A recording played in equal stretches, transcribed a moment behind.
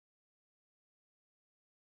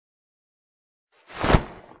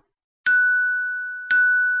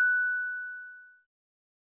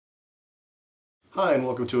Hi, and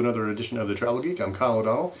welcome to another edition of The Travel Geek. I'm Kyle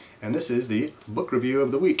O'Donnell, and this is the book review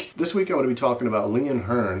of the week. This week I'm going to be talking about Lian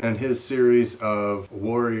Hearn and his series of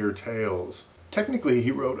warrior tales. Technically,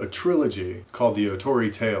 he wrote a trilogy called the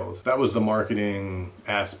Otori Tales. That was the marketing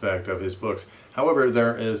aspect of his books. However,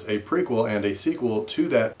 there is a prequel and a sequel to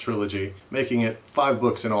that trilogy, making it 5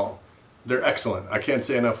 books in all. They're excellent. I can't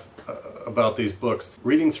say enough about these books.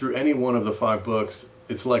 Reading through any one of the 5 books,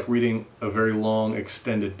 it's like reading a very long,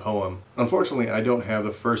 extended poem. Unfortunately, I don't have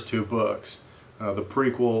the first 2 books, the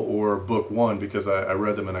prequel or book 1, because I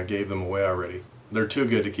read them and I gave them away already. They're too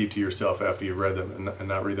good to keep to yourself after you've read them and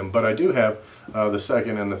not read them. But I do have the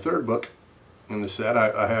second and the third book in the set.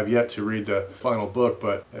 I have yet to read the final book,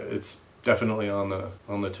 but it's definitely on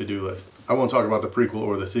the to-do list. I won't talk about the prequel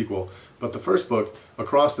or the sequel, but the first book,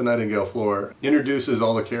 Across the Nightingale Floor, introduces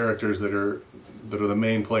all the characters that are the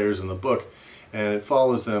main players in the book, and it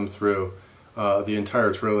follows them through the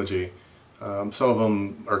entire trilogy. Some of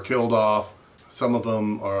them are killed off, some of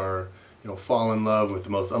them are, fall in love with the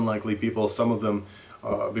most unlikely people, some of them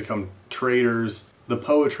become traitors. The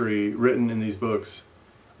poetry written in these books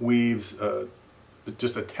weaves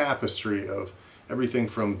just a tapestry of everything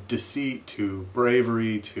from deceit to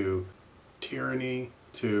bravery to tyranny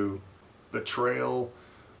to betrayal,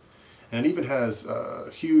 and it even has a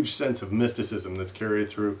huge sense of mysticism that's carried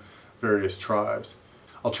through various tribes.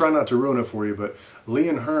 I'll try not to ruin it for you, but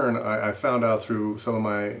Lian Hearn, I found out through some of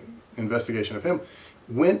my investigation of him,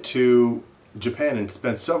 went to Japan and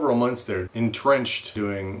spent several months there, entrenched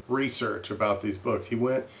doing research about these books. He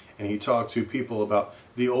went and he talked to people about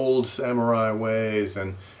the old samurai ways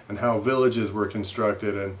and how villages were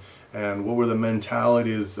constructed and what were the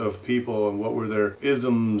mentalities of people and what were their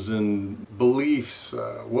isms and beliefs,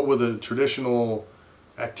 what were the traditional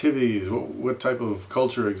activities, what type of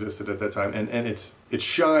culture existed at that time, and it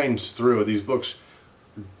shines through. These books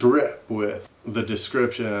drip with the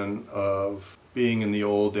description of being in the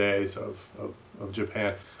old days of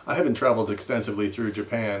Japan. I haven't traveled extensively through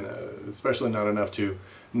Japan, especially not enough to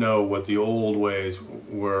know what the old ways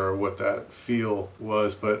were, what that feel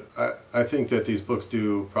was, but I think that these books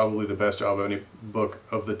do probably the best job of any book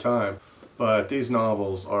of the time. But these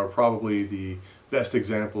novels are probably the best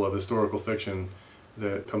example of historical fiction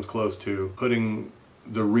that comes close to putting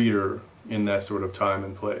the reader in that sort of time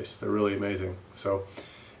and place. They're really amazing. So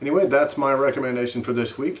anyway, that's my recommendation for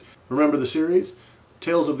this week. Remember the series,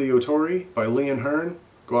 Tales of the Otori by Lian Hearn.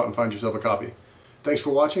 Go out and find yourself a copy. Thanks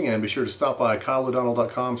for watching, and be sure to stop by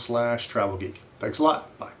kyleodonnell.com/travelgeek. Thanks a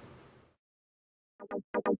lot. Bye.